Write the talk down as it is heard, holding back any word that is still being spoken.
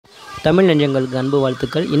தமிழ் நெஞ்சங்களுக்கு அன்பு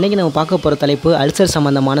வாழ்த்துக்கள். இன்றைக்கி நம்ம பார்க்க போகிற தலைப்பு அல்சர்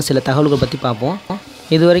சம்மந்தமான சில தகவல்கள் பற்றி பார்ப்போம்.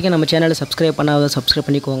 இது வரைக்கும் நம்ம சேனலை சப்ஸ்கிரைப் பண்ணாத சப்ஸ்கிரைப்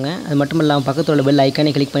பண்ணிக்கோங்க. அது மட்டும் இல்லாமல் பக்கத்தில் உள்ள பெல்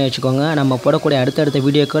ஐக்கானே கிளிக் பண்ணி வச்சுக்கோங்க. நம்ம போடக்கூடிய அடுத்தடுத்த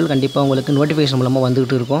வீடியோக்கள் கண்டிப்பாக உங்களுக்கு நோட்டிஃபிகேஷன் மூலமாக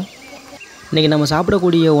வந்துகிட்டு இருக்கும். இன்றைக்கி நம்ம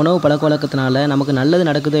சாப்பிடக்கூடிய உணவு பழக்க வழக்கத்தினால நமக்கு நல்லது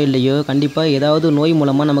நடக்குதோ இல்லையோ, கண்டிப்பாக ஏதாவது நோய்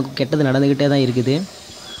மூலமாக நமக்கு கெட்டது நடந்துக்கிட்டே தான் இருக்குது.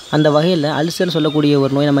 அந்த வகையில் அல்சர் சொல்லக்கூடிய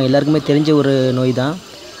ஒரு நோய் நம்ம எல்லாருக்குமே தெரிஞ்ச ஒரு நோய் தான்.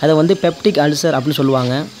 அதை பெப்டிக் அல்சர் அப்படின்னு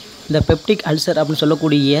சொல்லுவாங்க. இந்த பெப்டிக் அல்சர் அப்படின்னு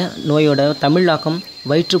சொல்லக்கூடிய நோயோட தமிழாக்கம்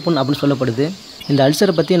வயிற்றுப்புண் அப்படின்னு சொல்லப்படுது. இந்த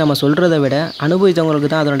அல்சரை பற்றி நம்ம சொல்கிறத விட அனுபவித்தவங்களுக்கு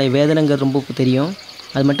தான் அதனுடைய வேதனைங்கிறது ரொம்ப தெரியும்.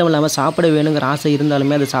 அது மட்டும் இல்லாமல் சாப்பிட வேணுங்கிற ஆசை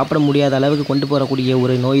இருந்தாலுமே அதை சாப்பிட முடியாத அளவுக்கு கொண்டு போகக்கூடிய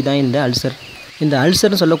ஒரு நோய் தான் இந்த அல்சர். இந்த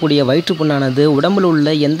அல்சர்னு சொல்லக்கூடிய வயிற்றுப்புண்ணானது உடம்பில்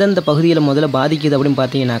உள்ள எந்தெந்த பகுதியில் முதல்ல பாதிக்குது அப்படின்னு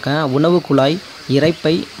பார்த்தீங்கன்னாக்கா, உணவு குழாய்,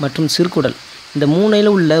 இரைப்பை மற்றும் சிறுகுடல், இந்த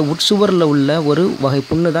மூணையில் உள்ள உட்சுவரில் உள்ள ஒரு வகை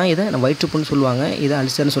புண்ணு தான் இதை வயிற்றுப்புண்ணு சொல்லுவாங்க. இது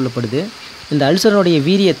அல்சர்னு சொல்லப்படுது. இந்த அல்சருடைய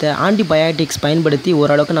வீரியத்தை ஆன்டிபயாட்டிக்ஸ் பயன்படுத்தி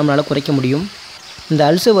ஓரளவுக்கு நம்மளால் குறைக்க முடியும். இந்த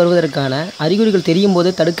அல்சர் வருவதற்கான அறிகுறிகள் தெரியும் போது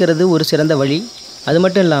தடுக்கிறது ஒரு சிறந்த வழி. அது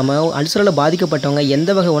மட்டும் இல்லாமல் அல்சரால் பாதிக்கப்பட்டவங்க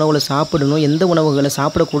எந்த வகை உணவுகளை சாப்பிடணும், எந்த உணவுகளை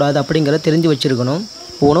சாப்பிடக்கூடாது அப்படிங்கிறத தெரிஞ்சு வச்சுருக்கணும்.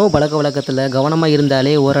 உணவு பழக்க வழக்கத்தில் கவனமாக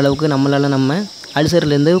இருந்தாலே ஓரளவுக்கு நம்ம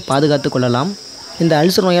அல்சர்லேருந்து பாதுகாத்து கொள்ளலாம். இந்த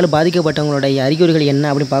அல்சர் நோயால் பாதிக்கப்பட்டவங்களுடைய அறிகுறிகள் என்ன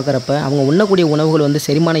அப்படின்னு பார்க்குறப்ப, அவங்க உண்ணக்கூடிய உணவுகள்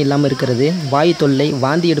செரிமானம் இல்லாமல் இருக்கிறது, வாய் தொல்லை,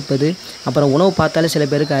 வாந்தி எடுப்பது, அப்புறம் உணவு பார்த்தாலே சில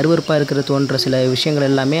பேருக்கு அருவருப்பாக இருக்கிறது தோன்ற சில விஷயங்கள்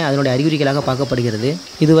எல்லாமே அதனுடைய அறிகுறிகளாக பார்க்கப்படுகிறது.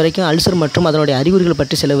 இது வரைக்கும் அல்சர் மற்றும் அதனுடைய அறிகுறிகள்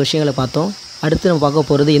பற்றி சில விஷயங்களை பார்த்தோம். அடுத்து நம்ம பார்க்க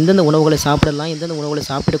போகிறது எந்தெந்த உணவுகளை சாப்பிடலாம், எந்தெந்த உணவுகளை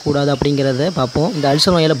சாப்பிடக்கூடாது அப்படிங்கிறத பார்ப்போம். இந்த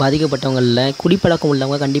அல்சர் நோயால் பாதிக்கப்பட்டவங்களில் குடிப்பழக்கம்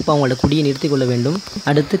உள்ளவங்க கண்டிப்பாக அவங்களோட குடியை நிறுத்தி கொள்ள வேண்டும்.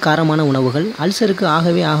 அடுத்து காரமான உணவுகள். அல்சருக்கு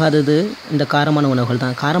ஆகவே ஆகாதது இந்த காரமான உணவுகள்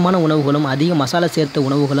தான். காரமான உணவுகளும் அதிக மசாலா சேர்த்த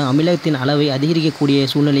உணவுகளும் அமிலத்தின் அளவை அதிகரிக்கக்கூடிய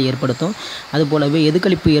சூழ்நிலையை ஏற்படுத்தும். அதுபோலவே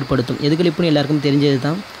எதுக்களிப்பு ஏற்படுத்தும். எதுக்களிப்புன்னு எல்லாருக்கும் தெரிஞ்சது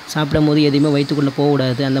தான். சாப்பிடும் போது எதுவுமே வயிற்றுக்குள்ளே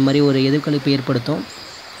போகக்கூடாது, அந்த மாதிரி ஒரு எதிர்களிப்பு ஏற்படுத்தும்.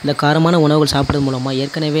 இந்த காரமான உணவுகள் சாப்பிட்றது மூலமாக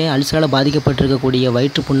ஏற்கனவே அல்சரால் பாதிக்கப்பட்டிருக்கக்கூடிய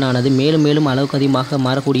வயிற்று புண்ணானது மேலும் மேலும் அளவுக்கு அதிகமாக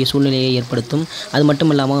மாறக்கூடிய சூழ்நிலையை ஏற்படுத்தும். அது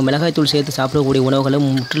மட்டும் இல்லாமல் மிளகாய்த்தூள் சேர்த்து சாப்பிடக்கூடிய உணவுகளை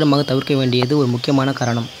முற்றிலுமாக தவிர்க்க வேண்டியது ஒரு முக்கியமான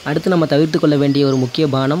காரணம். அடுத்து நம்ம தவிர்த்து கொள்ள வேண்டிய ஒரு முக்கிய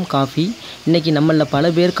பானம் காஃபி. இன்றைக்கி நம்மளில்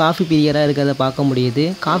பல பேர் காஃபி பிரியராக இருக்கிறத பார்க்க முடியுது.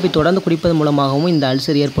 காஃபி தொடர்ந்து குடிப்பது மூலமாகவும் இந்த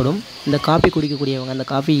அல்சர் ஏற்படும். இந்த காஃபி குடிக்கக்கூடியவங்க அந்த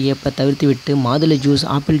காஃபி ஏப்ப தவிர்த்து விட்டு மாதுளை ஜூஸ்,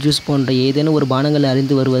 ஆப்பிள் ஜூஸ் போன்ற ஏதேனும் ஒரு பானங்களை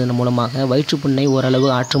அறிந்து வருவதன் மூலமாக வயிற்றுப்புண்ணை ஓரளவு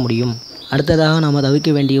ஆற்ற முடியும். அடுத்ததாக நாம் தவிர்க்க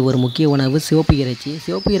வேண்டிய ஒரு முக்கிய உணவு சிவப்பு இறைச்சி.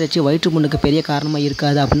 சிவப்பு இறைச்சி வயிற்றுப்புண்ணுக்கு பெரிய காரணமாக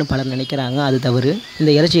இருக்காது அப்படின்னு பலர் நினைக்கிறாங்க. அது தவறு.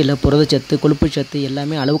 இந்த இறைச்சியில் புரதச்சத்து, கொழுப்புச்சத்து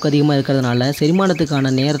எல்லாமே அளவுக்கு அதிகமாக இருக்கிறதுனால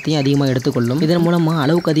செரிமானத்துக்கான நேரத்தையும் அதிகமாக எடுத்துக்கொள்ளும். இதன் மூலமாக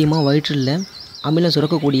அளவுக்கு அதிகமாக வயிற்றில் அமிலம்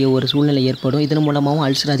சுரக்கக்கூடிய ஒரு சூழ்நிலை ஏற்படும். இதன் மூலமாகவும்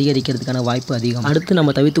அல்சர் அதிகரிக்கிறதுக்கான வாய்ப்பு அதிகம். அடுத்து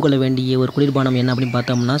நம்ம தவிர்த்து கொள்ள வேண்டிய ஒரு குளிர்பானம் என்ன அப்படின்னு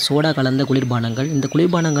பார்த்தோம்னா, சோடா கலந்த குளிர்பானங்கள். இந்த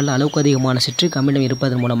குளிர்பானங்கள் அளவுக்கு அதிகமான சிட்ரிக் அமிலம்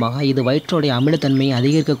இருப்பதன் மூலமாக இது வயிற்றுடைய அமிலத்தன்மையை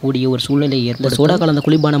அதிகரிக்கக்கூடிய ஒரு சூழ்நிலை ஏற்படும். சோடா கலந்த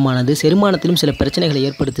குளிர்பானமானது செரிமானத்திலும் சில பிரச்சனைகளை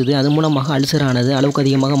ஏற்படுத்துது. அதன் மூலமாக அல்சரானது அளவுக்கு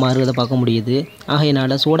அதிகமாக மாறுவதை பார்க்க முடியுது.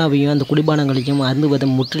 ஆகையினால சோடாவையும் அந்த குளிர்பானங்களையும் அருந்துவதை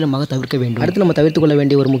முற்றிலுமாக தவிர்க்க வேண்டும். அடுத்து நம்ம தவிர்த்து கொள்ள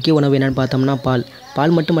வேண்டிய ஒரு முக்கிய உணவு என்னன்னு பார்த்தோம்னா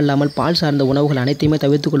பால் மட்டுமல்லாமல் பால் சார்ந்த உணவுகள் அனைத்தையுமே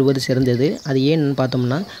தவிர்த்துக் கொள்வது சிறந்தது. அது ஏன்னு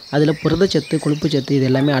பார்த்தோம்னா, அதில் புரதச்சத்து, கொழுப்புச்சத்து இது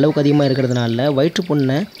எல்லாமே அளவுக்கு அதிகமாக இருக்கிறதுனால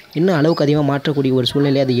வயிற்றுப்புண்ணை இன்னும் அளவுக்கு அதிகமாக மாற்றக்கூடிய ஒரு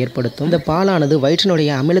சூழ்நிலையை அது ஏற்படுத்தும். இந்த பாலானது வயிற்றினுடைய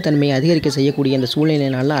அமிலத்தன்மையை அதிகரிக்க செய்யக்கூடிய அந்த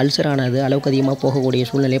சூழ்நிலையினால அல்சரானது அளவுக்கு அதிகமாக போகக்கூடிய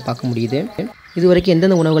சூழ்நிலையை பார்க்க முடியுது. இதுவரைக்கும்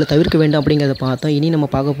எந்தெந்த உணவுகளை தவிர்க்க வேண்டும் அப்படிங்கிறத பார்த்தோம். இனி நம்ம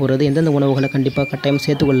பார்க்க போகிறது எந்தெந்த உணவுகளை கண்டிப்பாக கட்டாயம்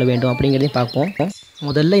சேர்த்துக்கொள்ள வேண்டும் அப்படிங்கிறதையும் பார்ப்போம்.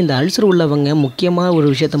 முதல்ல இந்த அல்சர் உள்ளவங்க முக்கியமாக ஒரு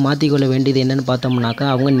விஷயத்தை மாற்றிக்கொள்ள வேண்டியது என்னென்னு பார்த்தோம்னாக்கா,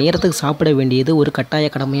 அவங்க நேரத்துக்கு சாப்பிட வேண்டியது ஒரு கட்டாய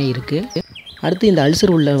கடமையாக இருக்குது. அடுத்து இந்த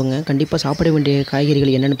அல்சர் உள்ளவங்க கண்டிப்பாக சாப்பிட வேண்டிய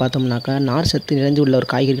காய்கறிகள் என்னென்னு பார்த்தோம்னாக்கா, நார் சத்து நிறைந்து உள்ள ஒரு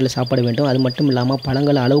காய்கறிகளை சாப்பிட வேண்டும். அது மட்டும் இல்லாமல்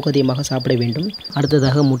பழங்களை அளவுக்கு அதிகமாக சாப்பிட வேண்டும்.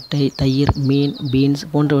 அடுத்ததாக முட்டை, தயிர், மீன், பீன்ஸ்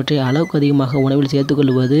போன்றவற்றை அளவுக்கு அதிகமாக உணவில்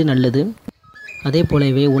சேர்த்துக்கொள்வது நல்லது. அதே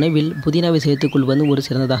போலவே உணவில் புதினாவை சேர்த்துக்கொள்வது ஒரு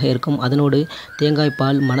சிறந்ததாக இருக்கும். அதனோடு தேங்காய்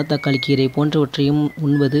பால், மணத்தக்காளி கீரை போன்றவற்றையும்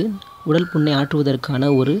உண்பது உடல் புண்ணை ஆற்றுவதற்கான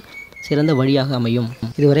ஒரு சிறந்த வழியாக அமையும்.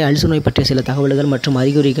 இதுவரை அல்சர் நோய் பற்றிய சில தகவல்கள் மற்றும்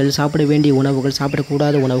அறிகுறிகள், சாப்பிட வேண்டிய உணவுகள்,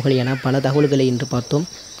 சாப்பிடக்கூடாத உணவுகள் என பல தகவல்களை இன்று பார்த்தோம்.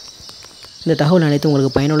 இந்த தகவல் அனைத்தும்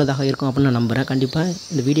உங்களுக்கு பயனுள்ளதாக இருக்கும் அப்படின்னு நான் நம்புகிறேன். கண்டிப்பாக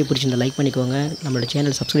இந்த வீடியோ பிடிச்சிருந்தா லைக் பண்ணிக்கோங்க, நம்மளோட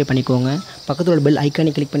சேனல் சப்ஸ்கிரைப் பண்ணிக்கோங்க, பக்கத்தில் உள்ள பெல்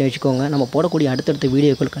ஐக்கானை கிளிக் பண்ணி வச்சுக்கோங்க. நம்ம போடக்கூடிய அடுத்தடுத்த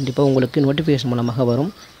வீடியோக்கள் கண்டிப்பாக உங்களுக்கு நோட்டிஃபிகேஷன் மூலமாக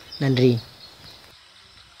வரும். நன்றி.